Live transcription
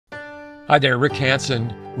Hi there, Rick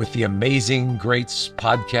Hansen with the Amazing Greats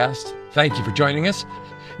podcast. Thank you for joining us.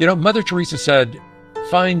 You know, Mother Teresa said,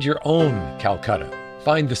 find your own Calcutta.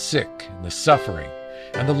 Find the sick and the suffering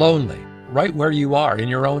and the lonely right where you are, in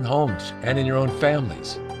your own homes and in your own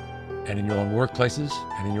families and in your own workplaces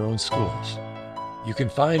and in your own schools. You can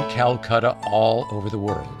find Calcutta all over the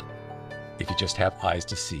world if you just have eyes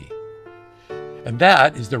to see. And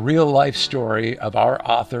that is the real life story of our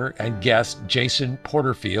author and guest, Jason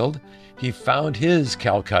Porterfield. He found his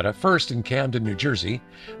Calcutta first in Camden, New Jersey,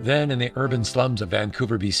 then in the urban slums of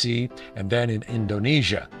Vancouver, BC, and then in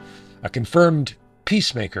Indonesia. A confirmed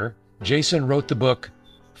peacemaker, Jason wrote the book,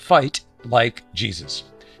 Fight Like Jesus.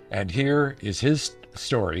 And here is his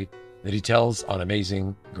story that he tells on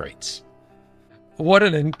Amazing Greats. What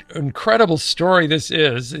an incredible story this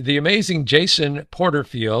is. The amazing Jason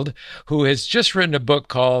Porterfield, who has just written a book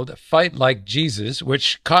called Fight Like Jesus,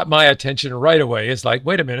 which caught my attention right away. It's like,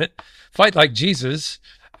 wait a minute, fight like Jesus?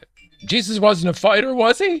 Jesus wasn't a fighter,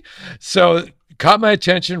 was he? So caught my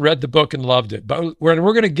attention, read the book and loved it. But we're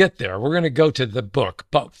going to get there. We're going to go to the book.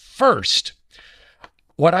 But first,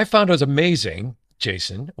 what I found was amazing,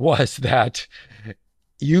 Jason, was that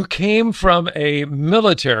you came from a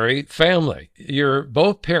military family. Your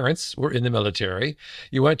both parents were in the military.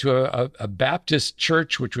 You went to a Baptist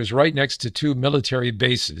church, which was right next to two military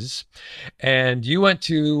bases. And you went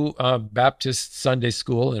to Baptist Sunday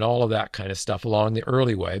school and all of that kind of stuff along the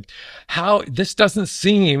early way. How this doesn't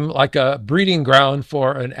seem like a breeding ground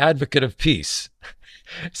for an advocate of peace.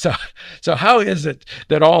 So how is it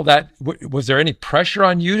that all that, was there any pressure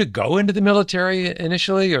on you to go into the military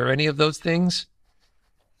initially or any of those things?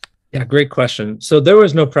 Yeah, great question. So there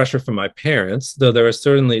was no pressure from my parents, though there was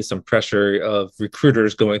certainly some pressure of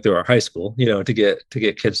recruiters going through our high school, to get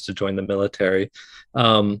kids to join the military.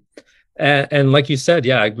 And like you said,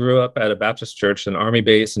 yeah, I grew up at a Baptist church, an Army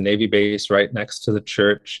base, a Navy base right next to the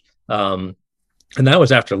church. And that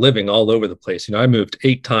was after living all over the place. I moved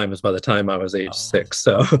 8 times by the time I was age 6.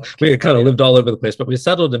 So we had kind of lived all over the place, but we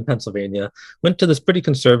settled in Pennsylvania, went to this pretty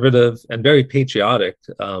conservative and very patriotic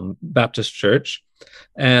Baptist church.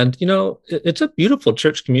 And, it's a beautiful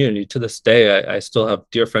church community to this day. I still have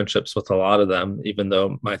dear friendships with a lot of them, even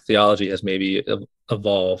though my theology has maybe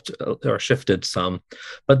evolved or shifted some.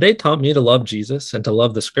 But they taught me to love Jesus and to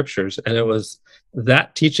love the scriptures. And it was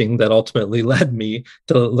that teaching that ultimately led me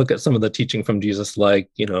to look at some of the teaching from Jesus,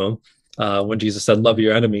 like, when Jesus said, love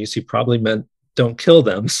your enemies, he probably meant don't kill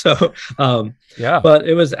them. So, Yeah. But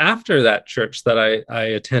it was after that church that I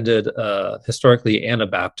attended historically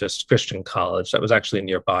Anabaptist Christian college that was actually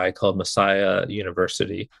nearby called Messiah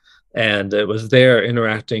University. And it was there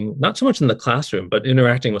interacting, not so much in the classroom, but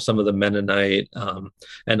interacting with some of the Mennonite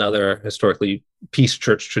and other historically peace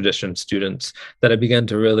church tradition students that I began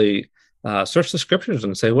to really search the scriptures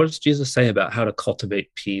and say, what does Jesus say about how to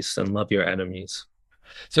cultivate peace and love your enemies?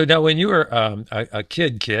 So now, when you were a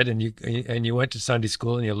kid, and you went to Sunday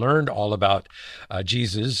school and you learned all about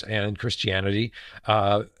Jesus and Christianity,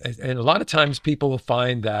 and a lot of times people will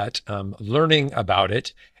find that learning about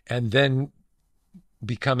it and then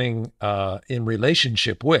becoming in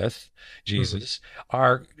relationship with Jesus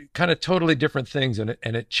are kind of totally different things, and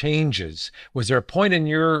it changes. Was there a point in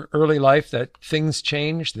your early life that things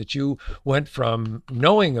changed, that you went from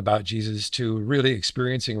knowing about Jesus to really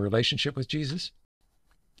experiencing a relationship with Jesus?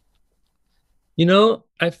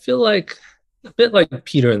 I feel like a bit like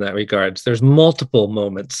Peter in that regards. There's multiple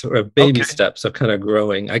moments or baby steps of kind of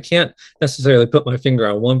growing. I can't necessarily put my finger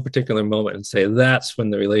on one particular moment and say that's when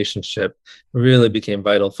the relationship really became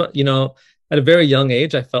vital. At a very young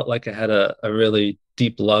age, I felt like I had a really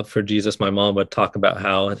deep love for Jesus. My mom would talk about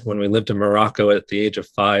how when we lived in Morocco at the age of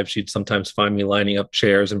 5, she'd sometimes find me lining up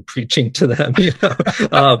chairs and preaching to them.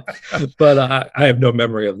 But I have no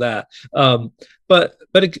memory of that.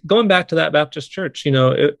 Going back to that Baptist church,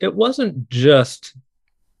 it wasn't just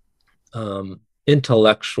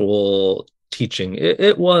intellectual teaching.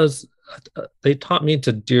 It was, they taught me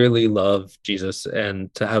to dearly love Jesus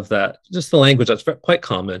and to have that, just the language that's quite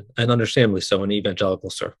common and understandably so in evangelical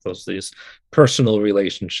circles, this personal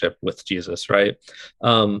relationship with Jesus, right?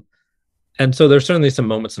 And so there's certainly some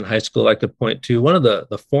moments in high school I could point to. One of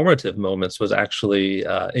the formative moments was actually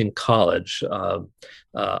in college,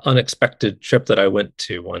 unexpected trip that I went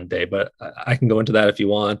to one day, but I can go into that if you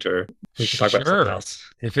want, or we can talk about something else.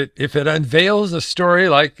 If it unveils a story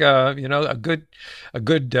like a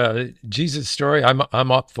good Jesus story,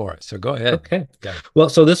 I'm up for it. So go ahead. Okay. Yeah. Well,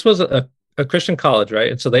 so this was a a Christian college,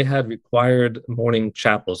 right? And so they had required morning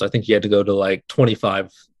chapels. I think you had to go to like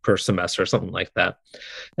 25 per semester or something like that.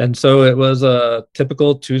 And so it was a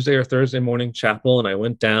typical Tuesday or Thursday morning chapel. And I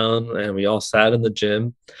went down and we all sat in the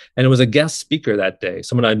gym. And it was a guest speaker that day,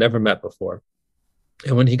 someone I'd never met before.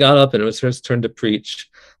 And when he got up and it was his turn to preach,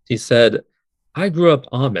 he said, I grew up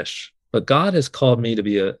Amish, but God has called me to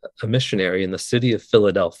be a missionary in the city of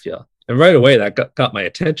Philadelphia. And right away, that got my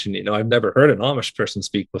attention. I've never heard an Amish person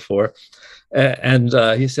speak before. And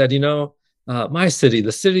he said, my city,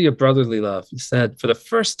 the city of brotherly love, he said, for the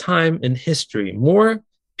first time in history, more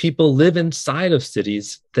people live inside of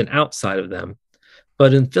cities than outside of them.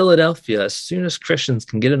 But in Philadelphia, as soon as Christians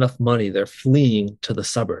can get enough money, they're fleeing to the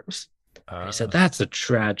suburbs. He said, that's a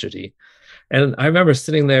tragedy. And I remember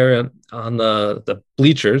sitting there on the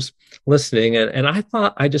bleachers listening, and I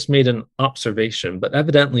thought I just made an observation, but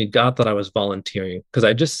evidently God thought I was volunteering, because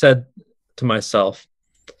I just said to myself,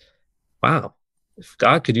 wow, if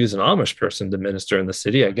God could use an Amish person to minister in the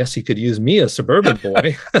city, I guess he could use me, a suburban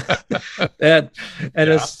boy. and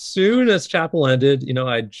as soon as chapel ended,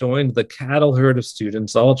 I joined the cattle herd of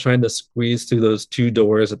students, all trying to squeeze through those two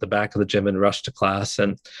doors at the back of the gym and rush to class.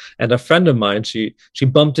 And a friend of mine, she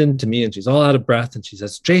bumped into me and she's all out of breath. And she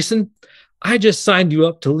says, Jason, I just signed you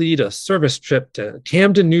up to lead a service trip to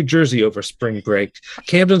Camden, New Jersey over spring break.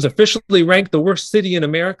 Camden's officially ranked the worst city in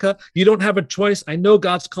America. You don't have a choice. I know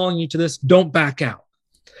God's calling you to this. Don't back out.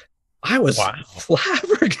 I was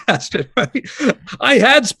flabbergasted, right? I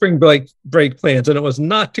had spring break plans, and it was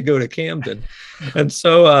not to go to Camden. And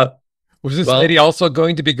so was this lady also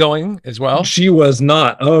going to be going as well? She was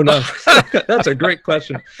not. Oh, no. That's a great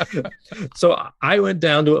question. So I went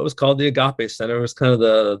down to what was called the Agape Center. It was kind of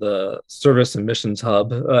the service and missions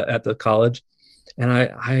hub at the college. And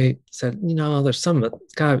I said,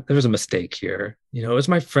 there's a mistake here. It was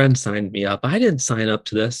my friend signed me up. I didn't sign up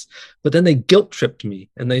to this. But then they guilt tripped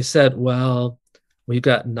me. And they said, well, we've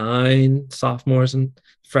got 9 sophomores and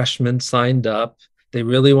freshmen signed up. They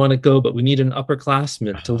really want to go, but we need an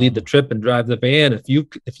upperclassman to lead the trip and drive the van. If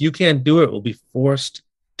you can't do it, we'll be forced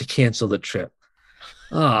to cancel the trip.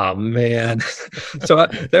 Oh, man. So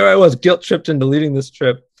there I was, guilt tripped into leading this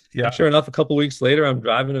trip. Yeah. And sure enough, a couple of weeks later, I'm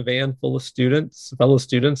driving a van full of fellow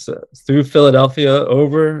students, through Philadelphia,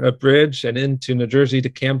 over a bridge, and into New Jersey to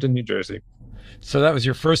Camden, New Jersey. So that was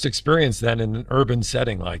your first experience then in an urban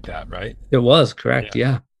setting like that, right? It was, correct.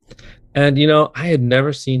 Yeah. And, I had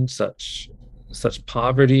never seen such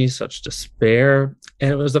poverty, such despair.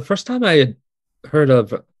 And it was the first time I had heard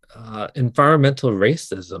of environmental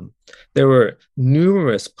racism. There were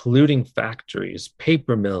numerous polluting factories,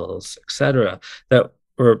 paper mills, etc., that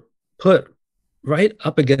were put right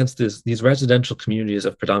up against these residential communities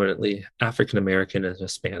of predominantly African American and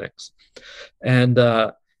Hispanics. And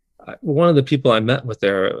one of the people I met with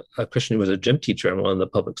there, a Christian who was a gym teacher in one of the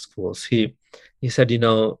public schools, he said,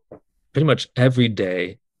 pretty much every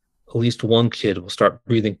day, at least one kid will start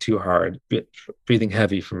breathing too hard, breathing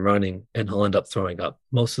heavy from running, and he'll end up throwing up.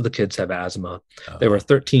 Most of the kids have asthma. There were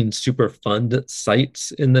 13 Superfund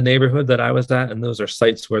sites in the neighborhood that I was at, and those are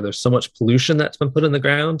sites where there's so much pollution that's been put in the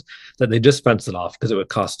ground that they just fence it off because it would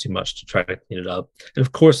cost too much to try to clean it up. And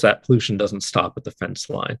of course, that pollution doesn't stop at the fence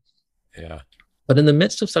line. Yeah. But in the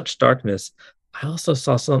midst of such darkness, I also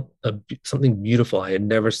saw something beautiful I had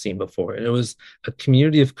never seen before. And it was a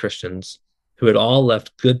community of Christians who had all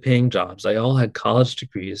left good paying jobs. They all had college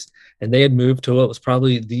degrees, and they had moved to what was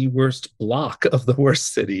probably the worst block of the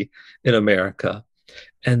worst city in America.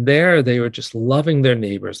 And there they were just loving their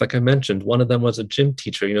neighbors. Like I mentioned, one of them was a gym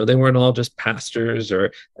teacher. They weren't all just pastors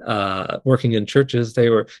or working in churches. They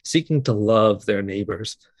were seeking to love their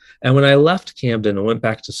neighbors. And when I left Camden and went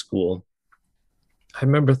back to school, I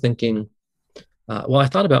remember thinking, I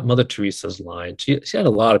thought about Mother Teresa's line. She had a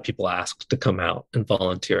lot of people ask to come out and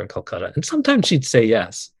volunteer in Calcutta. And sometimes she'd say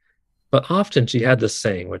yes. But often she had this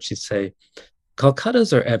saying where she'd say,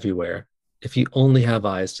 Calcuttas are everywhere. If you only have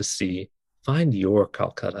eyes to see, find your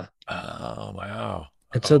Calcutta. Oh, wow.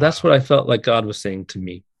 And so that's what I felt like God was saying to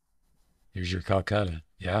me. Here's your Calcutta.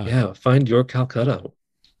 Yeah. Yeah, find your Calcutta.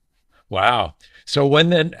 Wow. So when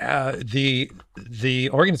then the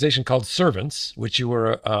organization called Servants, which you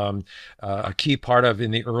were a key part of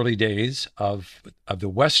in the early days of the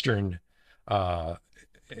Western, tell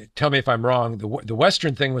me if I'm wrong. The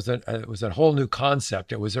Western thing was a whole new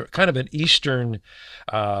concept. It was a kind of an Eastern,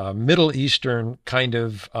 Middle Eastern kind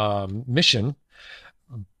of mission,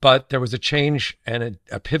 but there was a change and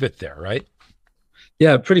a pivot there, right?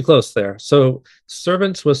 Yeah, pretty close there. So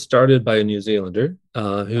Servants was started by a New Zealander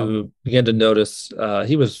who began to notice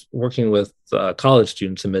he was working with college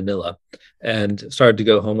students in Manila and started to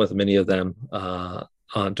go home with many of them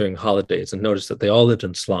during holidays and noticed that they all lived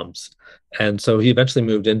in slums. And so he eventually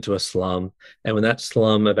moved into a slum. And when that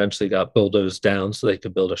slum eventually got bulldozed down so they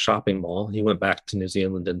could build a shopping mall, he went back to New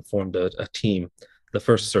Zealand and formed a team, the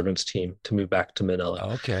first servants team, to move back to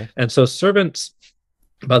Manila. Okay. And so servants,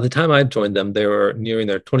 by the time I joined them, they were nearing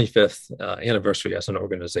their 25th anniversary as an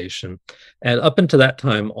organization. And up until that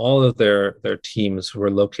time, all of their teams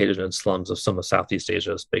were located in slums of some of Southeast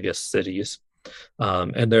Asia's biggest cities.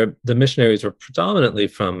 And the missionaries were predominantly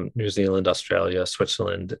from New Zealand, Australia,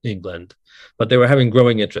 Switzerland, England, but they were having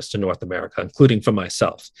growing interest in North America, including from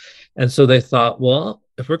myself. And so they thought, well,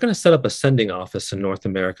 if we're going to set up a sending office in North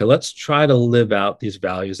America, let's try to live out these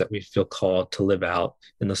values that we feel called to live out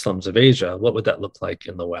in the slums of Asia. What would that look like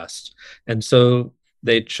in the West? And so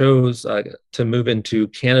they chose to move into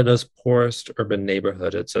Canada's poorest urban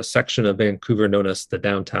neighborhood. It's a section of Vancouver known as the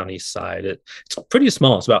downtown Eastside. It's pretty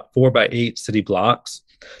small. It's about 4x8 city blocks,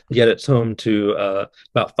 yet it's home to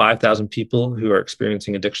about 5,000 people who are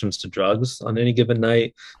experiencing addictions to drugs on any given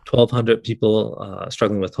night, 1,200 people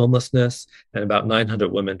struggling with homelessness, and about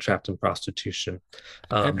 900 women trapped in prostitution.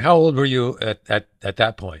 And how old were you at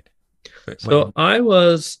that point? So I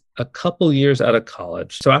was a couple years out of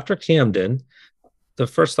college. So after Camden, the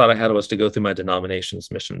first thought I had was to go through my denomination's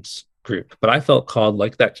missions group, but I felt called,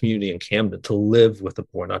 like that community in Camden, to live with the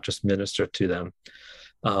poor, not just minister to them.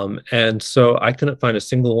 And so I couldn't find a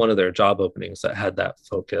single one of their job openings that had that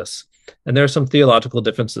focus. And there are some theological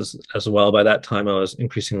differences as well. By that time, I was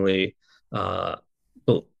increasingly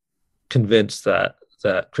convinced that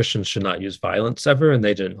Christians should not use violence ever, and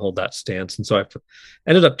they didn't hold that stance. And so I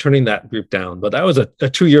ended up turning that group down. But that was a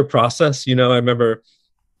 2-year process. I remember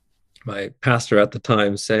my pastor at the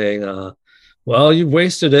time saying, well, you've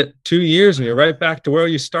wasted it 2 years and you're right back to where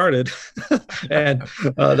you started. And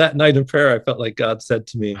that night in prayer, I felt like God said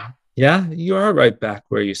to me, yeah, you are right back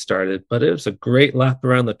where you started, but it was a great lap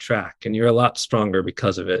around the track and you're a lot stronger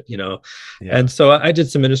because of it, Yeah. And so I did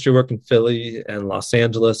some ministry work in Philly and Los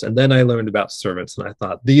Angeles. And then I learned about servants and I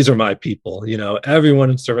thought, these are my people. Everyone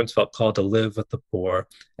in servants felt called to live with the poor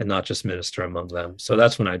and not just minister among them. So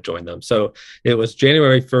that's when I joined them. So it was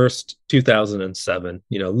January 1st, 2007,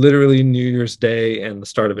 literally New Year's Day and the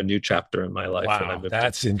start of a new chapter in my life. Wow,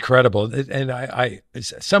 that's incredible. And I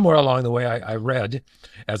somewhere along the way, I read,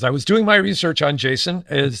 as I was doing my research on Jason,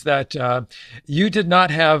 is that you did not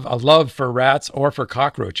have a love for rats or for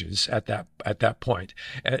cockroaches at that point.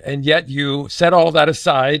 And yet you set all that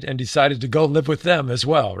aside and decided to go live with them as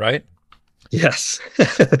well, right? Yes.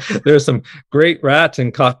 There's some great rat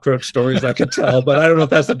and cockroach stories I could tell, but I don't know if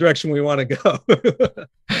that's the direction we want to go.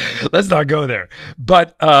 Let's not go there.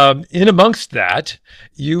 But in amongst that,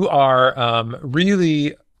 you are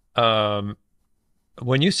really,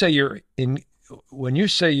 when you say you're in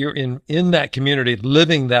that community,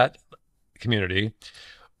 living that community,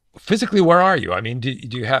 physically, where are you? I mean,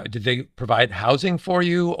 did they provide housing for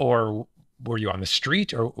you, or were you on the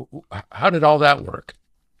street, or how did all that work?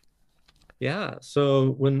 Yeah.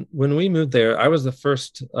 So when we moved there, I was the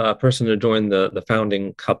first person to join the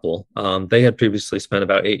founding couple. They had previously spent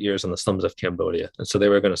about 8 years in the slums of Cambodia. And so they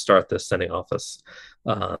were going to start this sending office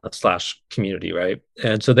 / community, right?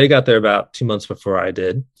 And so they got there about 2 months before I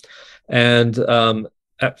did. And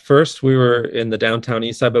at first we were in the downtown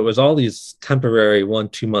east side, but it was all these temporary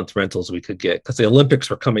 1-2 month rentals we could get because the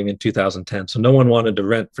Olympics were coming in 2010. So no one wanted to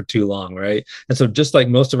rent for too long, right? And so just like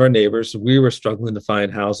most of our neighbors, we were struggling to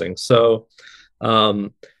find housing. So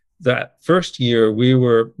that first year we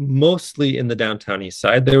were mostly in the downtown east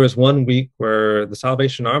side. There was 1 week where the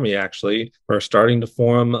Salvation Army actually were starting to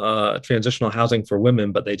form transitional housing for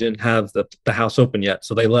women, but they didn't have the house open yet.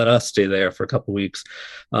 So they let us stay there for a couple weeks.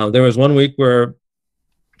 There was 1 week where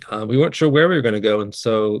we weren't sure where we were going to go. And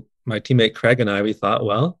so my teammate Craig and we thought,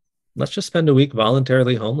 well, let's just spend a week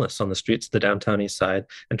voluntarily homeless on the streets of the downtown east side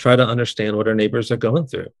and try to understand what our neighbors are going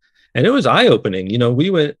through. And it was eye-opening. We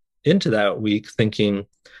went into that week thinking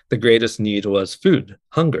the greatest need was food,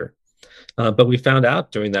 hunger. But we found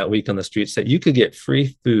out during that week on the streets that you could get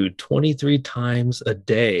free food 23 times a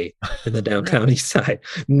day in the downtown east side.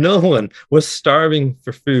 No one was starving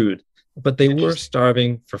for food, but they were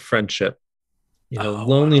starving for friendship.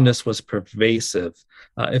 Loneliness was pervasive.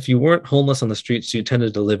 If you weren't homeless on the streets, you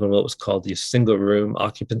tended to live in what was called these single room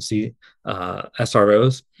occupancy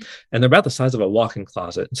SROs. And they're about the size of a walk-in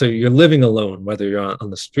closet. So you're living alone, whether you're on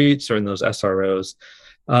the streets or in those SROs.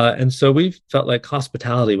 And so we felt like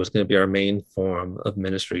hospitality was going to be our main form of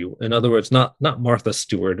ministry. In other words, not Martha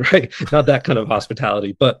Stewart, right? Not that kind of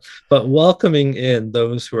hospitality, but welcoming in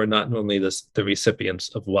those who are not normally the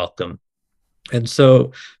recipients of welcome. And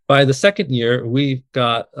so by the second year, we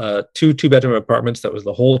got two two-bedroom apartments that was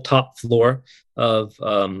the whole top floor of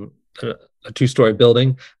a two-story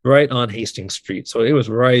building right on Hastings Street. So it was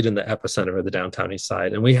right in the epicenter of the downtown East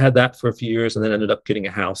Side. And we had that for a few years and then ended up getting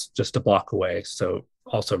a house just a block away. So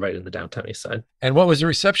also right in the downtown East Side. And what was the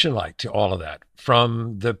reception like to all of that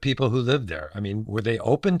from the people who lived there? I mean, were they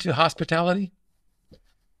open to hospitality?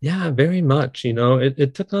 Yeah, very much.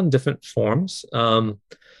 It took on different forms. One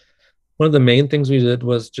of the main things we did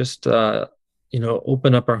was just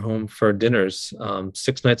open up our home for dinners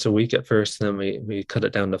 6 nights a week at first, and then we cut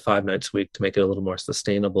it down to 5 nights a week to make it a little more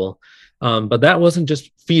sustainable. But that wasn't just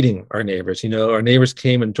feeding our neighbors. Our neighbors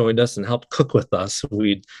came and joined us and helped cook with us.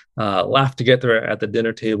 We'd laugh together at the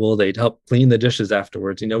dinner table. They'd help clean the dishes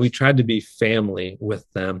afterwards. We tried to be family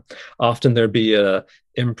with them. Often there'd be a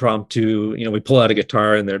impromptu, we pull out a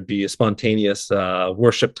guitar and there'd be a spontaneous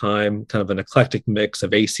worship time, kind of an eclectic mix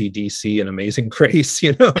of AC/DC and Amazing Grace,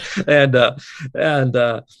 and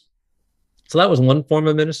so that was one form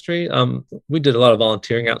of ministry. We did a lot of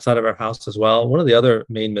volunteering outside of our house as well. One of the other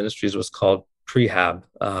main ministries was called pre-Hab.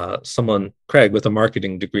 Craig with a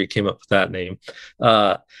marketing degree came up with that name.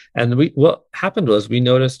 And what happened was we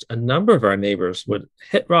noticed a number of our neighbors would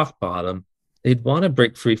hit rock bottom. They'd want to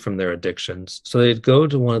break free from their addictions. So they'd go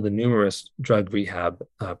to one of the numerous drug rehab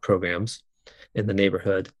programs in the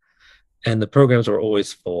neighborhood. And the programs were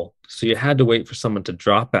always full. So you had to wait for someone to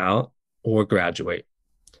drop out or graduate.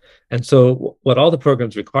 And so what all the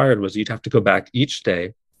programs required was you'd have to go back each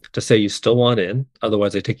day to say you still want in.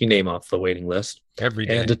 Otherwise, they take your name off the waiting list. Every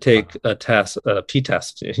day. And to take a test, a P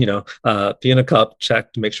test, pee in a cup,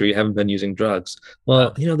 check to make sure you haven't been using drugs.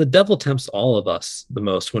 Well, the devil tempts all of us the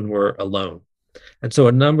most when we're alone. And so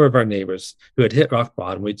a number of our neighbors who had hit rock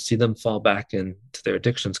bottom, we'd see them fall back into their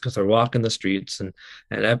addictions because they're walking the streets and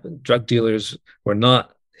drug dealers were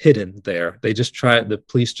not hidden there. The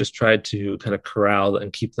police just tried to kind of corral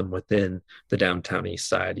and keep them within the downtown East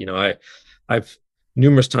Side. I've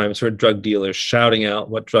numerous times heard drug dealers shouting out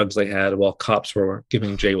what drugs they had while cops were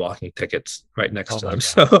giving jaywalking tickets right next to them. Gosh.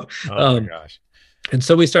 So, oh my gosh. And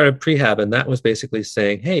so we started pre-Hab, and that was basically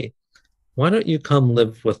saying, hey, why don't you come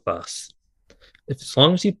live with us? As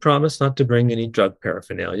long as you promise not to bring any drug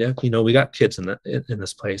paraphernalia, we got kids in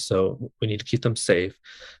this place, so we need to keep them safe.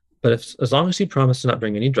 But as long as you promise to not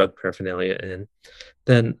bring any drug paraphernalia in,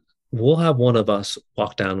 then we'll have one of us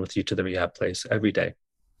walk down with you to the rehab place every day.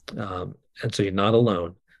 And so you're not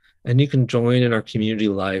alone. And you can join in our community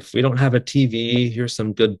life. We don't have a TV. Here's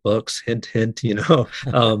some good books. Hint, hint, you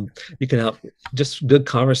can have just good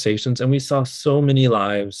conversations. And we saw so many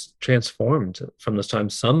lives transformed from this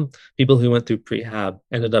time. Some people who went through pre-Hab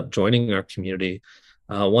ended up joining our community.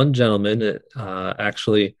 One gentleman,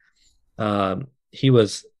 actually, he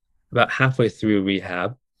was about halfway through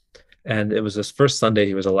rehab. And it was his first Sunday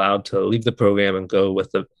he was allowed to leave the program and go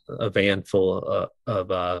with a van full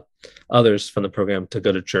of others from the program to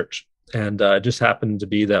go to church. And it just happened to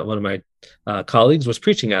be that one of my colleagues was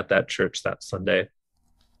preaching at that church that Sunday.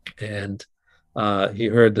 And he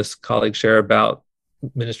heard this colleague share about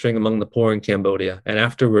ministering among the poor in Cambodia. And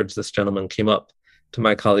afterwards, this gentleman came up to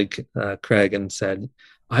my colleague, Craig, and said,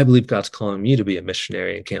 I believe God's calling me to be a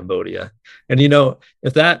missionary in Cambodia. And,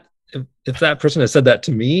 if that person had said that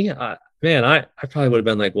to me, I probably would have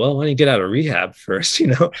been like, well, why don't you get out of rehab first,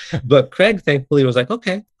 But Craig, thankfully, was like,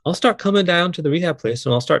 okay, I'll start coming down to the rehab place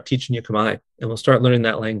and I'll start teaching you Khmer and we'll start learning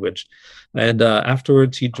that language. And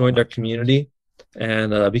afterwards, he joined our community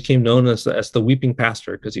and became known as the weeping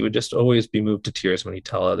pastor because he would just always be moved to tears when he'd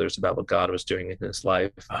tell others about what God was doing in his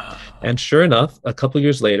life. And sure enough, a couple of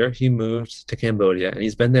years later, he moved to Cambodia and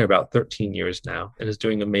he's been there about 13 years now and is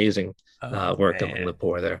doing amazing work among the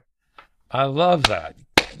poor there. I love that.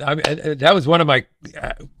 I mean, that was one of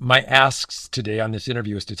my asks today on this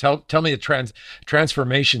interview is to tell me a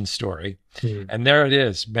transformation story, and there it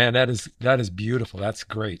is. Man, that is beautiful. That's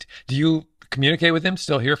great. Do you communicate with him?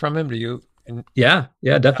 Still hear from him? Do you? Yeah,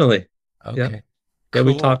 definitely. Okay. Yeah, cool.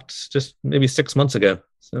 We talked just maybe 6 months ago.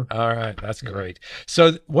 So. All right, that's great.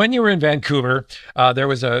 So when you were in Vancouver, there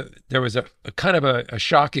was a kind of a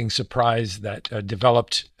shocking surprise that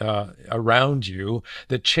developed around you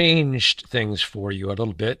that changed things for you a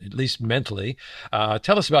little bit, at least mentally.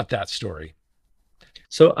 Tell us about that story.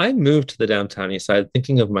 So I moved to the downtown East Side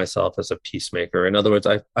thinking of myself as a peacemaker. In other words,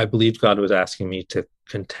 I believed God was asking me to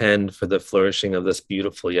contend for the flourishing of this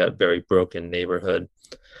beautiful yet very broken neighborhood.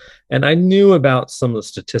 And I knew about some of the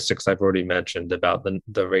statistics I've already mentioned about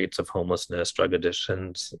the rates of homelessness, drug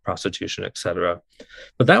addictions, prostitution, etc.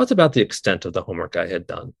 But that was about the extent of the homework I had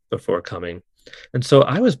done before coming. And so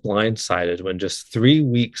I was blindsided when just 3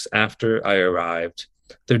 weeks after I arrived,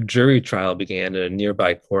 their jury trial began in a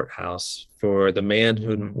nearby courthouse for the man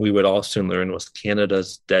whom we would all soon learn was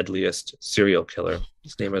Canada's deadliest serial killer.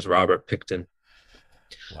 His name is Robert Pickton.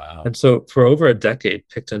 Wow. And so for over a decade,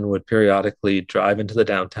 Pickton would periodically drive into the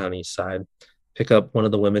downtown East Side, pick up one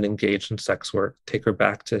of the women engaged in sex work, take her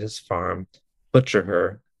back to his farm, butcher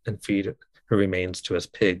her, and feed her remains to his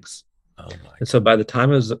pigs. Oh my And so God. by the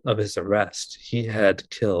time of his arrest, he had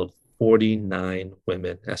killed 49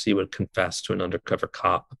 women, as he would confess to an undercover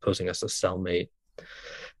cop posing as a cellmate.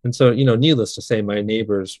 And so, needless to say, my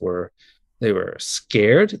neighbors were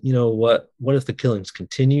scared. What if the killings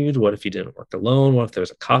continued? What if he didn't work alone? What if there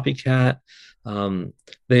was a copycat?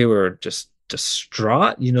 They were just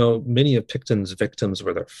distraught. Many of Picton's victims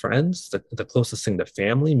were their friends, the closest thing to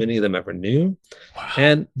family many of them ever knew. Wow.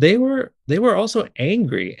 And they were also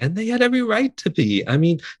angry, and they had every right to be. I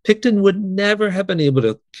mean, Pickton would never have been able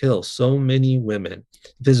to kill so many women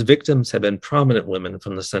if his victims had been prominent women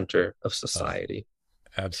from the center of Oh, society.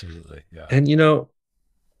 absolutely. Yeah. And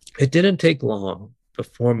it didn't take long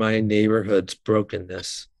before my neighborhood's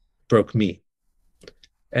brokenness broke me.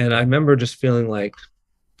 And I Oh, remember just feeling like,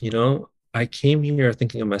 I came here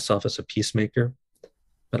thinking of myself as a peacemaker,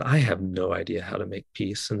 but I have no idea how to make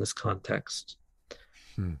peace in this context.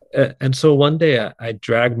 hmm. And so one day I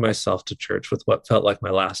dragged myself to church with what felt like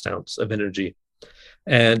my last ounce of energy.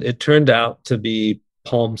 And it turned out to be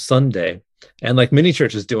Palm Sunday. And like many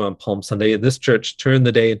churches do on Palm Sunday, this church turned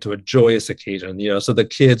the day into a joyous occasion. So the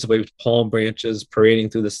kids waved palm branches parading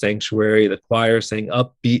through the sanctuary, the choir sang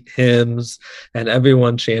upbeat hymns, and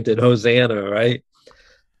everyone chanted Hosanna, right?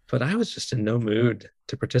 But I was just in no mood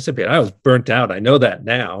to participate. I was burnt out. I know that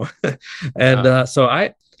now. And Yeah. so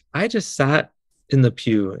I just sat in the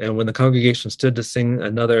pew. And when the congregation stood to sing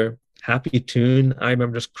another happy tune, I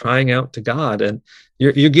remember just crying out to God. And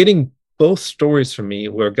you're getting both stories from me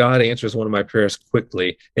where God answers one of my prayers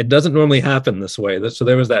quickly. It doesn't normally happen this way. So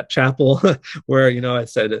there was that chapel where, I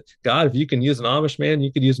said, God, if you can use an Amish man,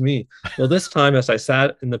 you could use me. Well, this time as I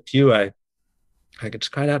sat in the pew, I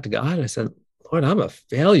just cried out to God. I said, Lord, I'm a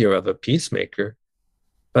failure of a peacemaker,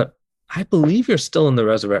 but I believe you're still in the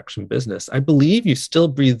resurrection business. I believe you still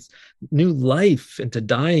breathe new life into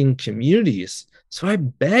dying communities. So I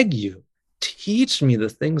beg you, teach me the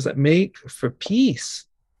things that make for peace.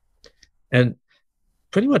 And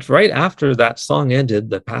pretty much right after that song ended,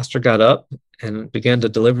 the pastor got up and began to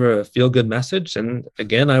deliver a feel-good message. And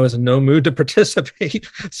again, I was in no mood to participate.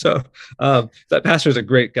 So that pastor is a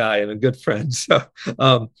great guy and a good friend. So,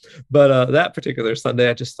 but that particular Sunday,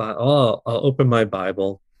 I just thought, oh, I'll open my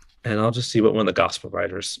Bible and I'll just see what one of the gospel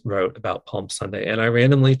writers wrote about Palm Sunday. And I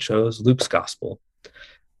randomly chose Luke's gospel.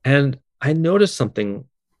 And I noticed something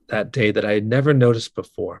that day that I had never noticed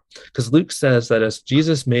before. Because Luke says that as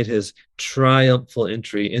Jesus made his triumphal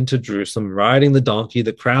entry into Jerusalem, riding the donkey,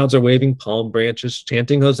 the crowds are waving palm branches,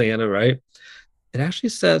 chanting Hosanna, right? It actually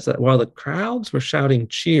says that while the crowds were shouting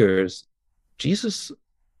cheers, Jesus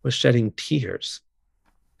was shedding tears.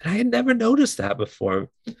 And I had never noticed that before.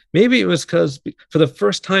 Maybe it was because for the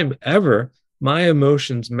first time ever, my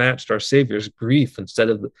emotions matched our Savior's grief instead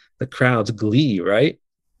of the crowd's glee, right?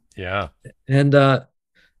 Yeah. And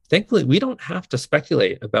thankfully, we don't have to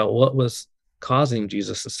speculate about what was causing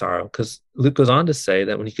Jesus' sorrow, because Luke goes on to say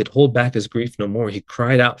that when he could hold back his grief no more, he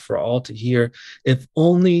cried out for all to hear, if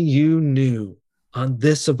only you knew on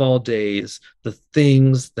this of all days the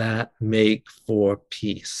things that make for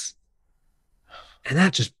peace. And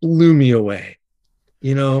that just blew me away.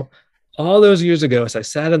 You know, all those years ago, as I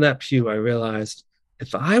sat in that pew, I realized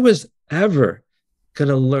if I was ever going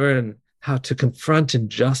to learn how to confront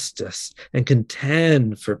injustice and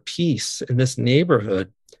contend for peace in this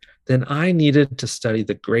neighborhood, then I needed to study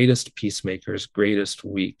the greatest peacemaker's greatest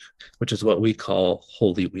week, which is what we call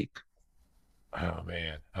Holy Week. Oh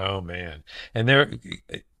man. Oh man. And there,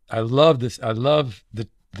 I love this. I love the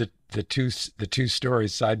two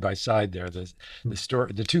stories side by side there. The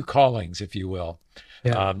story, the two callings, if you will.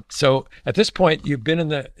 Yeah. So at this point, you've been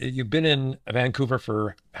in Vancouver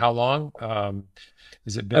for how long?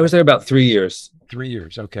 Has it I been was there about 3 years. 3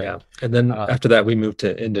 years? Okay. Yeah. And then Uh, after that, we moved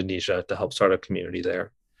to Indonesia to help start a community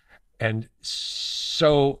there. and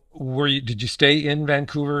so did you stay in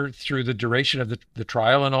Vancouver through the duration of the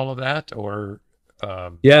trial and all of that? Or,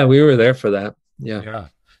 Yeah, we were there for that. Yeah. yeah,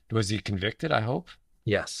 was he convicted? I hope.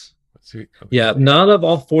 Yes. Okay. Yeah. Not of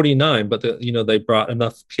all 49, but they brought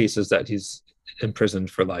enough cases that he's imprisoned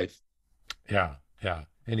for life. Yeah. Yeah.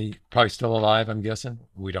 And he probably still alive, I'm guessing.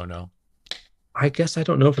 We don't know. I guess I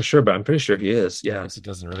don't know for sure, but I'm pretty sure he is. I Yeah. guess it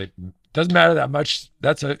doesn't matter that much.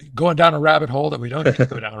 That's going down a rabbit hole that we don't need to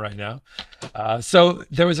go down right now. So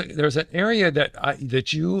there was an area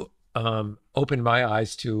that you opened my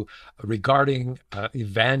eyes to regarding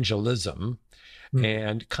evangelism Hmm.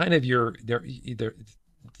 and kind of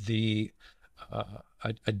the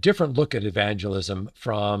a different look at evangelism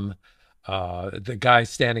from the guy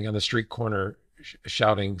standing on the street corner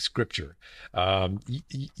shouting scripture.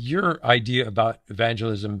 Your idea about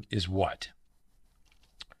evangelism is what?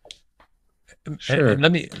 And Sure.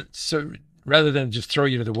 let me, so rather than just throw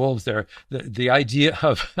you to the wolves there, the idea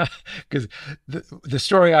of, because the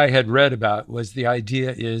story I had read about was the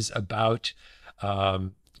idea is about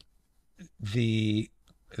um, the,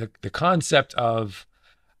 the concept of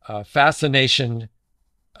fascination,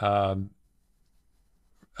 um,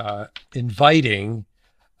 inviting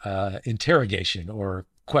interrogation or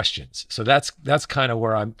questions. So that's kind of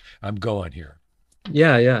where I'm going here.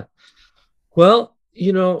 Yeah, yeah. Well,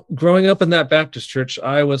 growing up in that Baptist church,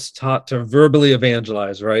 I was taught to verbally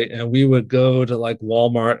evangelize, right? And we would go to like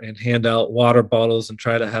Walmart and hand out water bottles and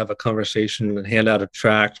try to have a conversation and hand out a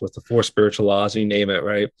tract with the four spiritual laws, you name it,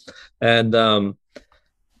 right? And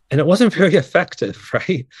and it wasn't very effective,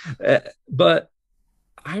 right? But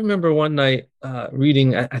I remember one night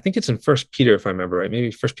reading, I think it's in First Peter, if I remember right,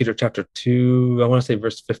 maybe First Peter chapter 2, I want to say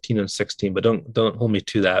verse 15 and 16, but don't hold me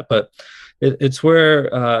to that. But it's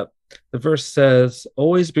where the verse says,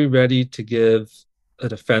 always be ready to give a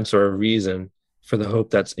defense or a reason for the hope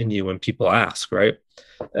that's in you when people ask, right?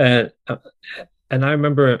 And and I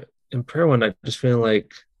remember in prayer one night just feeling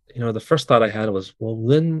like, the first thought I had was, well,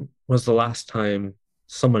 when was the last time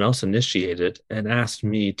someone else initiated and asked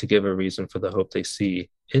me to give a reason for the hope they see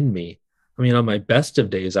in me? I mean, on my best of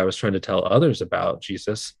days, I was trying to tell others about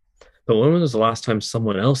Jesus, but when was the last time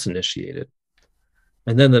someone else initiated?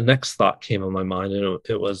 And then the next thought came on my mind, and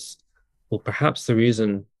it was, well, perhaps the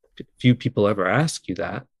reason few people ever ask you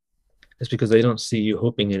that is because they don't see you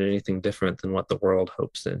hoping in anything different than what the world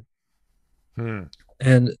hopes in. Hmm.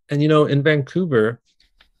 And in Vancouver,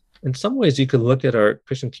 in some ways you could look at our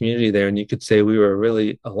Christian community there and you could say we were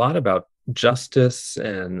really a lot about justice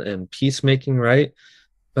and peacemaking, right?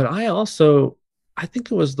 But I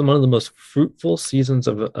think it was one of the most fruitful seasons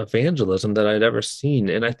of evangelism that I'd ever seen.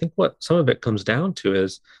 And I think what some of it comes down to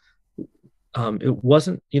is it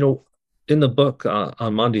wasn't, in the book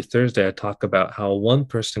on Monday, Thursday, I talk about how one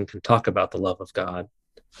person can talk about the love of God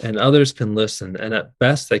and others can listen. And at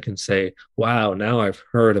best, they can say, wow, now I've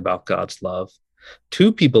heard about God's love.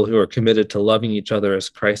 Two people who are committed to loving each other as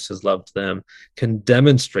Christ has loved them can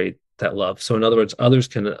demonstrate that love. So, in other words, others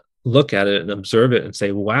can look at it and observe it and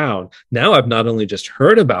say, wow, now I've not only just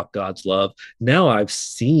heard about God's love, now I've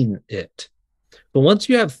seen it. But once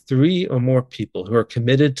you have three or more people who are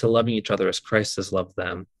committed to loving each other as Christ has loved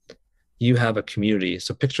them, you have a community.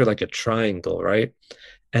 So picture like a triangle, right?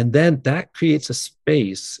 And then that creates a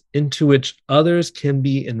space into which others can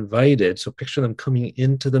be invited. So picture them coming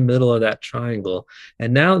into the middle of that triangle.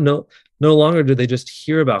 And now no longer do they just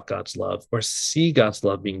hear about God's love or see God's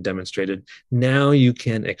love being demonstrated. Now you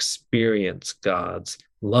can experience God's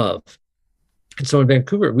love. And so in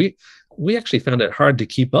Vancouver, we actually found it hard to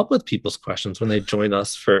keep up with people's questions when they join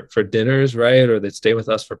us for dinners, right? Or they'd stay with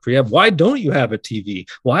us for pre-Hab. Why don't you have a TV?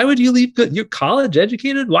 Why would you leave? You're college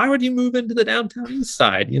educated. Why would you move into the downtown East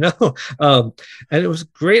Side? Um, and it was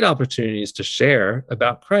great opportunities to share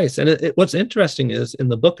about Christ. And what's interesting is in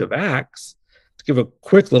the book of Acts, to give a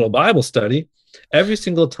quick little Bible study, every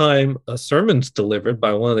single time a sermon's delivered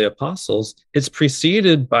by one of the apostles, it's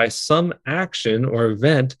preceded by some action or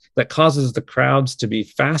event that causes the crowds to be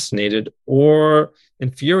fascinated or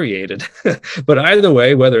infuriated. But either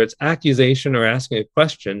way, whether it's accusation or asking a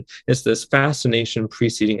question, it's this fascination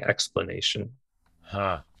preceding explanation.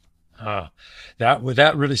 Huh. Huh. That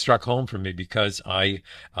really struck home for me because I'm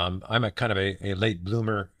a kind of a late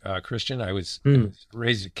bloomer Christian. I Mm, was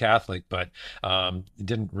raised a Catholic, but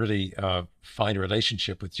didn't really find a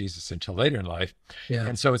relationship with Jesus until later in life, yeah.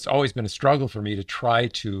 and so it's always been a struggle for me to try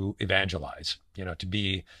to evangelize. To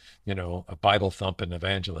be a Bible thumping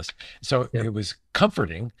evangelist. So Yeah. it was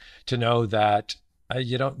comforting to know that.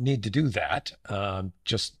 You don't need to do that.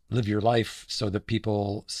 Just live your life so that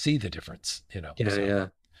people see the difference. Yeah. So Yeah.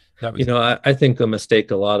 that was I think a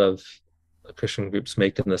mistake a lot of Christian groups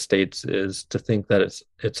make in the States is to think that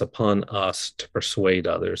it's upon us to persuade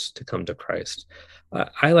others to come to Christ.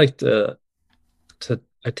 I like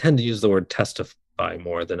I tend to use the word testify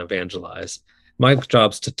more than evangelize. My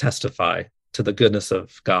job's to testify to the goodness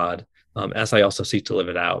of God, as I also seek to live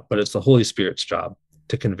it out. But it's the Holy Spirit's job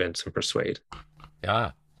to convince and persuade.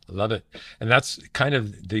 Yeah, I love it. And that's kind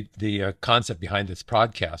of the concept behind this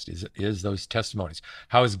podcast is those testimonies.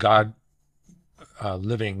 How is God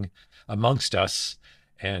living amongst us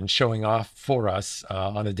and showing off for us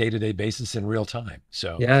on a day-to-day basis in real time.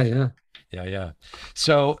 So Yeah, yeah. yeah, yeah.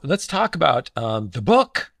 So let's talk about the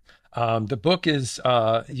book. The book is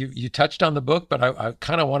you touched on the book, but I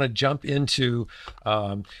kind of want to jump into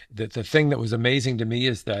the thing that was amazing to me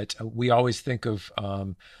is that we always think of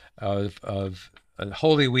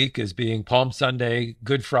Holy Week as being Palm Sunday,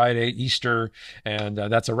 Good Friday, Easter, and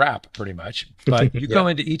that's a wrap pretty much. But you Yeah. go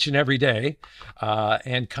into each and every day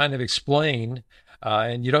and kind of explain.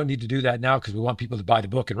 And you don't need to do that now because we want people to buy the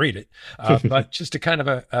book and read it. But just a kind of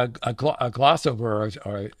a gloss over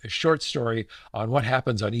or a short story on what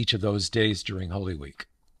happens on each of those days during Holy Week.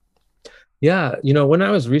 Yeah, when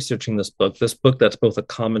I was researching this book that's both a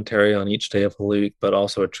commentary on each day of Holy Week, but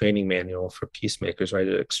also a training manual for peacemakers, right?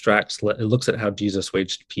 It looks at how Jesus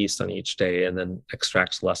waged peace on each day and then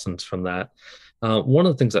extracts lessons from that. One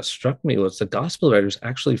of the things that struck me was the gospel writers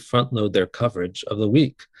actually front load their coverage of the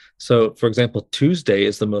week. So, for example, Tuesday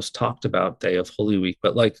is the most talked about day of Holy Week,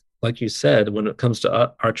 but like you said, when it comes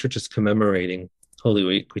to our churches commemorating Holy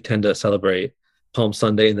Week, we tend to celebrate Palm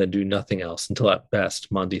Sunday and then do nothing else until at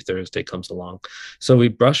best Monday, Thursday comes along. So we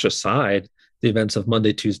brush aside the events of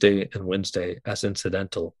Monday, Tuesday, and Wednesday as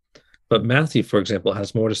incidental. But Matthew, for example,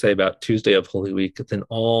 has more to say about Tuesday of Holy Week than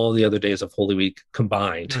all the other days of Holy Week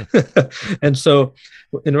combined. Mm. And so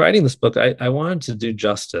in writing this book, I wanted to do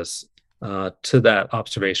justice to that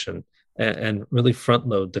observation and really front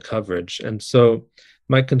load the coverage. And so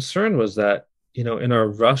my concern was that, in our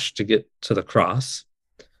rush to get to the cross,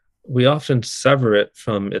 we often sever it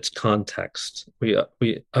from its context. We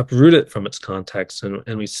uproot it from its context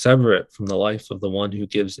and we sever it from the life of the one who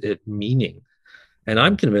gives it meaning. And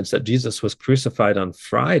I'm convinced that Jesus was crucified on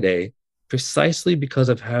Friday precisely because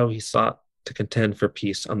of how he sought to contend for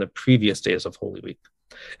peace on the previous days of Holy Week.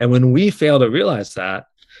 And when we fail to realize that,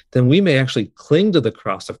 then we may actually cling to the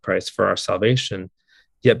cross of Christ for our salvation,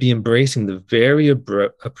 yet be embracing the very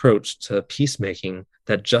approach to peacemaking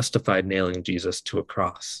that justified nailing Jesus to a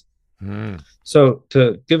cross. Mm. So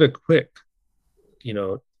to give a quick,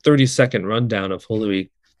 30-second rundown of Holy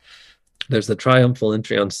Week, there's the triumphal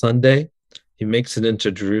entry on Sunday. He makes it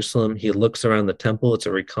into Jerusalem. He looks around the temple. It's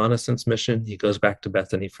a reconnaissance mission. He goes back to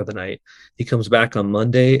Bethany for the night. He comes back on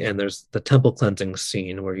Monday, and there's the temple cleansing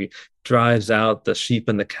scene where he drives out the sheep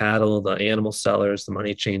and the cattle, the animal sellers, the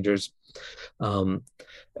money changers.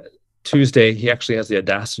 Tuesday, he actually has the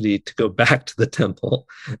audacity to go back to the temple.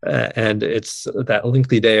 And it's that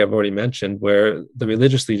lengthy day I've already mentioned, where the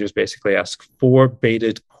religious leaders basically ask 4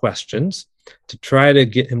 baited questions to try to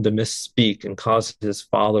get him to misspeak and cause his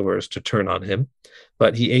followers to turn on him.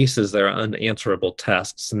 But he aces their unanswerable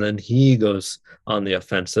tests. And then he goes on the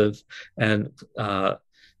offensive and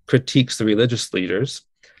critiques the religious leaders.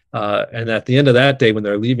 And at the end of that day, when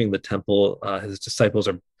they're leaving the temple, his disciples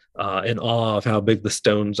are in awe of how big the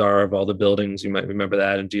stones are of all the buildings. You might remember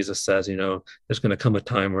that. And Jesus says, there's going to come a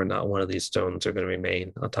time where not one of these stones are going to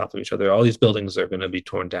remain on top of each other. All these buildings are going to be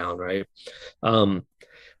torn down, right?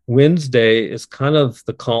 Wednesday is kind of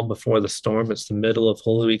the calm before the storm. It's the middle of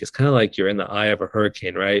Holy Week. It's kind of like you're in the eye of a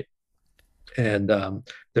hurricane, right? And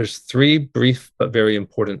there's 3 brief but very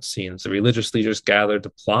important scenes. The religious leaders gather to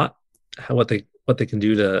plot what they can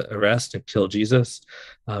do to arrest and kill Jesus.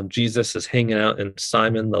 Jesus is hanging out in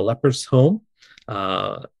Simon the leper's home.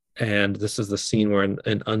 And this is the scene where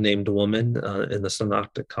an unnamed woman in the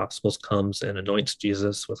Synoptic Gospels comes and anoints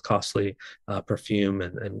Jesus with costly perfume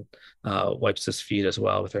and wipes his feet as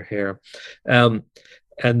well with her hair. And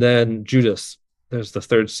then Judas, there's the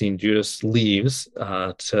third scene. Judas leaves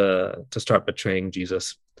to start betraying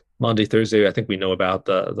Jesus. Maundy Thursday, I think we know about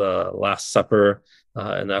the Last Supper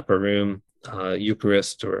in the upper room,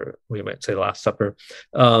 Eucharist, or we might say Last Supper.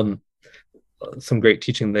 Some great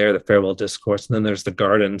teaching there, the farewell discourse. And then there's the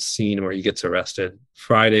garden scene where he gets arrested.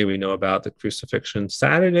 Friday, we know about the crucifixion.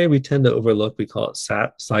 Saturday, we tend to overlook. We call it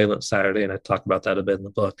Silent Saturday, and I talk about that a bit in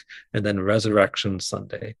the book. And then Resurrection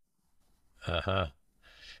Sunday. Uh-huh.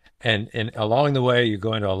 And along the way, you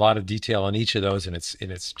go into a lot of detail on each of those, and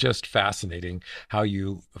it's just fascinating how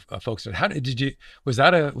you folks. How did you? Was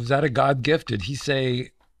that a God gift? Did he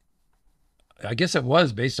say? I guess it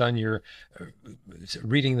was based on your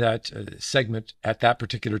reading that segment at that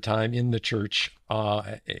particular time in the church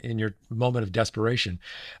in your moment of desperation.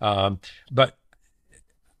 But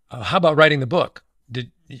how about writing the book?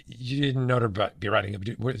 You didn't know to be writing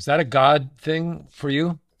it? Was that a God thing for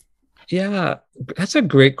you? Yeah, that's a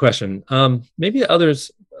great question. Maybe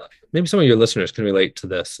some of your listeners can relate to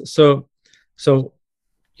this. So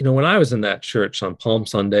when I was in that church on Palm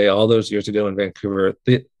Sunday all those years ago in Vancouver,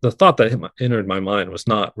 the thought that entered my mind was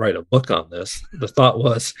not write a book on this. The thought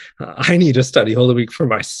was, I need to study Holy Week for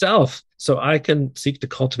myself so I can seek to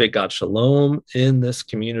cultivate God's shalom in this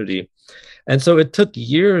community. And so it took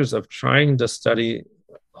years of trying to study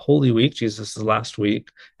Holy Week, Jesus' last week,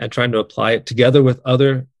 and trying to apply it together with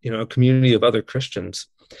other, a community of other Christians.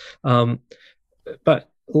 Um, but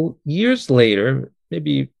years later,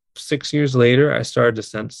 maybe 6 years later, I started to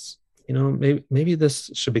sense, maybe this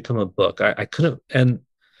should become a book. I couldn't, and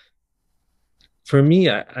for me,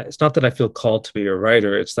 it's not that I feel called to be a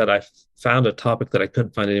writer. It's that I found a topic that I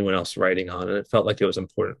couldn't find anyone else writing on, and it felt like it was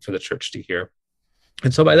important for the church to hear.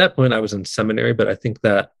 And so by that point, I was in seminary, but I think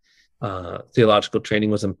that theological training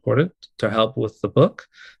was important to help with the book,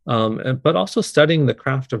 but also studying the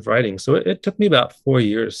craft of writing. So it took me about 4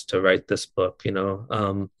 years to write this book,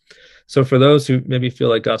 So for those who maybe feel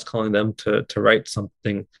like God's calling them to write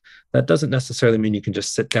something, that doesn't necessarily mean you can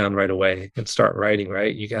just sit down right away and start writing,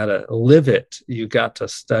 right? You got to live it. You got to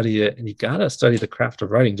study it, and you got to study the craft of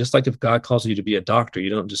writing. Just like if God calls you to be a doctor, you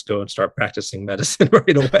don't just go and start practicing medicine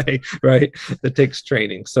right away, right? It takes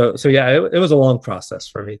training. So yeah, it was a long process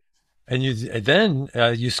for me. And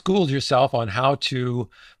you schooled yourself on how to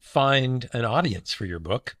find an audience for your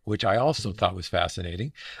book, which I also thought was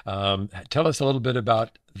fascinating. Tell us a little bit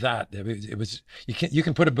about that. It was you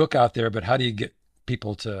can put a book out there, but how do you get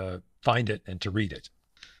people to find it and to read it?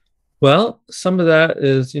 Well, some of that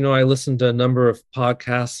is, I listened to a number of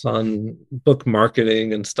podcasts on book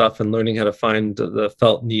marketing and stuff and learning how to find the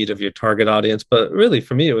felt need of your target audience. But really,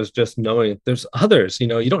 for me, it was just knowing there's others. You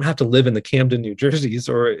don't have to live in the Camden, New Jerseys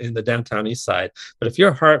or in the downtown Eastside. But if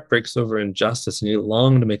your heart breaks over injustice and you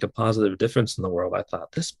long to make a positive difference in the world, I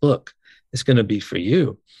thought this book is going to be for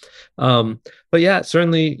you. But yeah,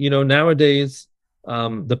 certainly, nowadays,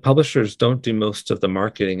 the publishers don't do most of the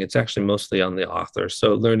marketing. It's actually mostly on the author.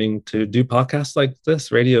 So learning to do podcasts like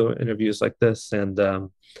this, radio interviews like this, and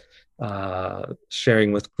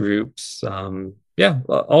sharing with groups. Yeah,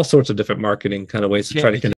 all sorts of different marketing kind of ways to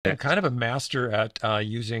try to connect. You're kind of a master at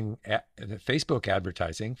using Facebook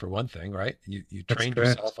advertising for one thing, right? You trained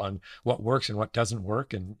yourself on what works and what doesn't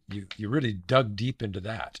work, and you really dug deep into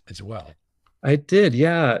that as well. I did,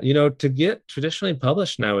 yeah. To get traditionally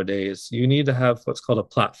published nowadays, you need to have what's called a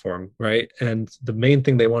platform, right? And the main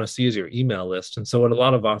thing they want to see is your email list. And so what a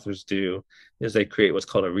lot of authors do is they create what's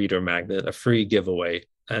called a reader magnet, a free giveaway.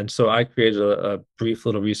 And so I created a brief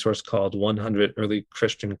little resource called 100 Early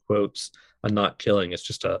Christian Quotes on Not Killing. It's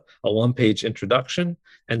just a one-page introduction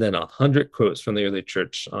and then 100 quotes from the early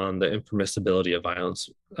church on the impermissibility of violence,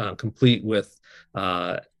 complete with,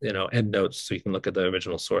 end notes so you can look at the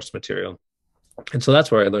original source material. And so that's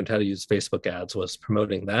where I learned how to use Facebook ads, was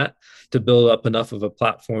promoting that to build up enough of a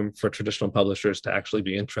platform for traditional publishers to actually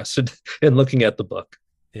be interested in looking at the book.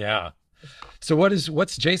 Yeah. So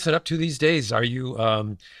what's Jason up to these days? Are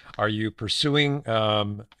you pursuing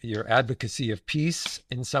your advocacy of peace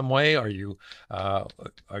in some way? Are you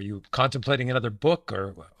contemplating another book,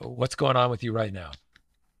 or what's going on with you right now?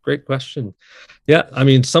 Great question. Yeah, I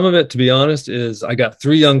mean, some of it, to be honest, is I got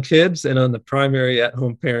 3 young kids and I'm the primary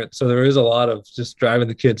at-home parent. So there is a lot of just driving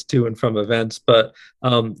the kids to and from events. But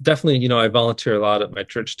definitely, I volunteer a lot at my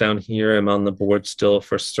church down here. I'm on the board still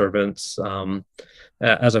for servants.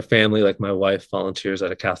 As a family, like my wife volunteers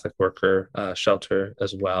at a Catholic worker shelter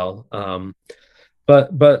as well. But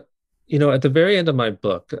at the very end of my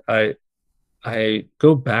book, I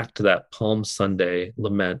go back to that Palm Sunday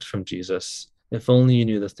lament from Jesus. If only you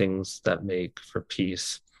knew the things that make for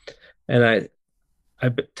peace. And I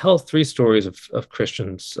tell 3 stories of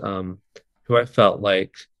Christians who I felt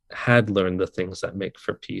like had learned the things that make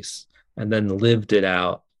for peace and then lived it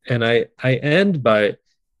out. And I end by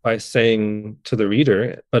saying to the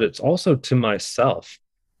reader, but it's also to myself.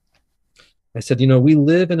 I said, we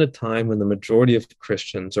live in a time when the majority of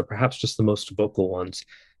Christians, or perhaps just the most vocal ones,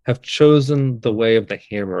 have chosen the way of the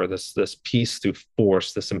hammer, this peace through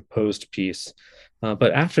force, this imposed peace.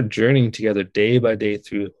 But after journeying together day by day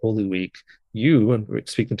through Holy Week, you, and we're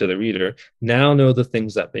speaking to the reader, now know the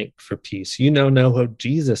things that make for peace. You now know how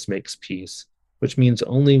Jesus makes peace, which means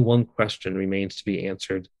only one question remains to be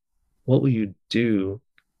answered. What will you do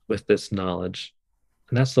with this knowledge?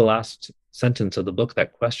 And that's the last sentence of the book,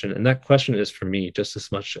 that question. And that question is for me just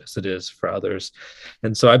as much as it is for others.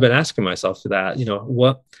 And so I've been asking myself that,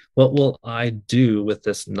 what will I do with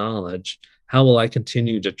this knowledge? How will I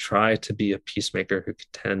continue to try to be a peacemaker who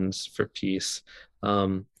contends for peace?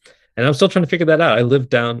 And I'm still trying to figure that out. I live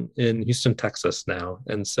down in Houston, Texas now.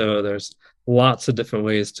 And so there's lots of different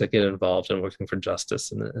ways to get involved in working for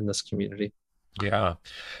justice in this community. Yeah.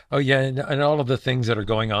 Oh, yeah. And all of the things that are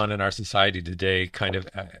going on in our society today kind of,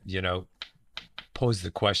 pose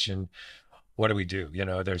the question, what do we do?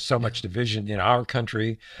 There's so Yeah. much division in our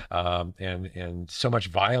country, and so much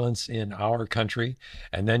violence in our country.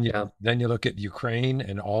 And Yeah. then you look at Ukraine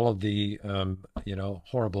and all of the,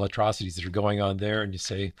 horrible atrocities that are going on there. And you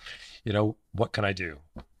say, what can I do?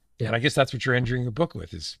 Yeah. And I guess that's what you're entering your book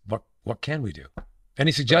with is what can we do?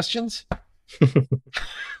 Any suggestions?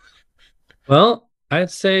 Well,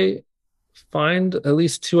 I'd say find at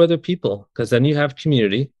least two other people because then you have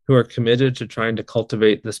community who are committed to trying to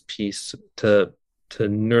cultivate this peace to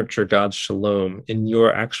nurture God's shalom in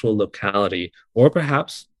your actual locality. Or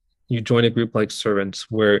perhaps you join a group like servants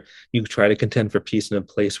where you try to contend for peace in a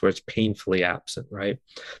place where it's painfully absent, right?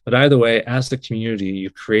 But either way, as the community, you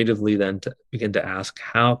creatively then begin to ask,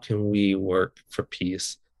 how can we work for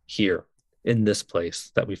peace here in this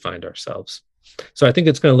place that we find ourselves? So I think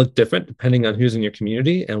it's going to look different depending on who's in your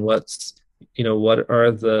community and what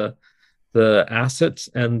are the assets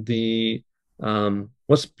and the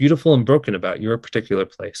what's beautiful and broken about your particular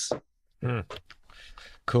place. Hmm.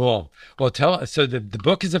 Cool. Well, so the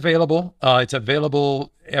book is available. It's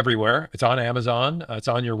available everywhere. It's on Amazon. It's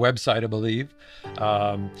on your website, I believe.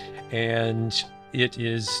 Um, and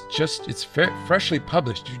it's freshly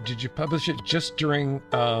published. Did you publish it just during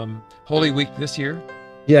Holy Week this year?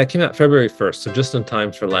 Yeah, it came out February 1st, so just in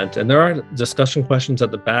time for Lent. And there are discussion questions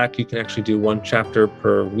at the back. You can actually do one chapter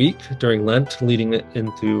per week during Lent, leading it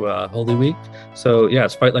into Holy Week. So yeah,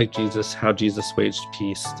 it's Fight Like Jesus, How Jesus Waged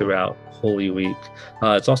Peace Throughout Holy Week.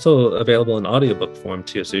 It's also available in audiobook form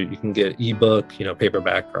too, so you can get ebook,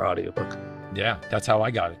 paperback or audiobook. Yeah, that's how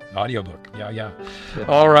I got it. Audiobook. Yeah, yeah. Yeah.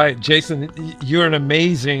 All right, Jason, you're an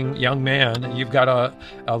amazing young man. You've got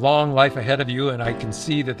a long life ahead of you, and I can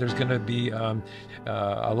see that there's going to be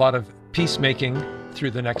a lot of peacemaking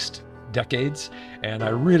through the next decades. And I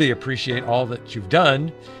really appreciate all that you've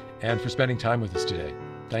done and for spending time with us today.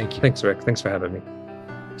 Thank you. Thanks, Rick. Thanks for having me.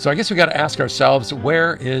 So I guess we got to ask ourselves,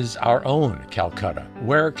 where is our own Calcutta?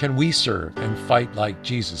 Where can we serve and fight like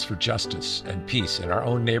Jesus for justice and peace in our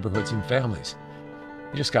own neighborhoods and families?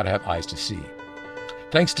 You just got to have eyes to see.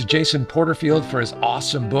 Thanks to Jason Porterfield for his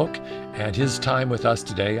awesome book and his time with us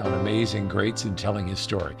today on Amazing Greats and telling his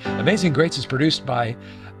story. Amazing Greats is produced by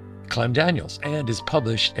Clem Daniels and is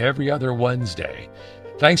published every other Wednesday.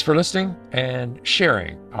 Thanks for listening and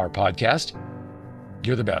sharing our podcast.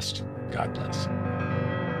 You're the best. God bless.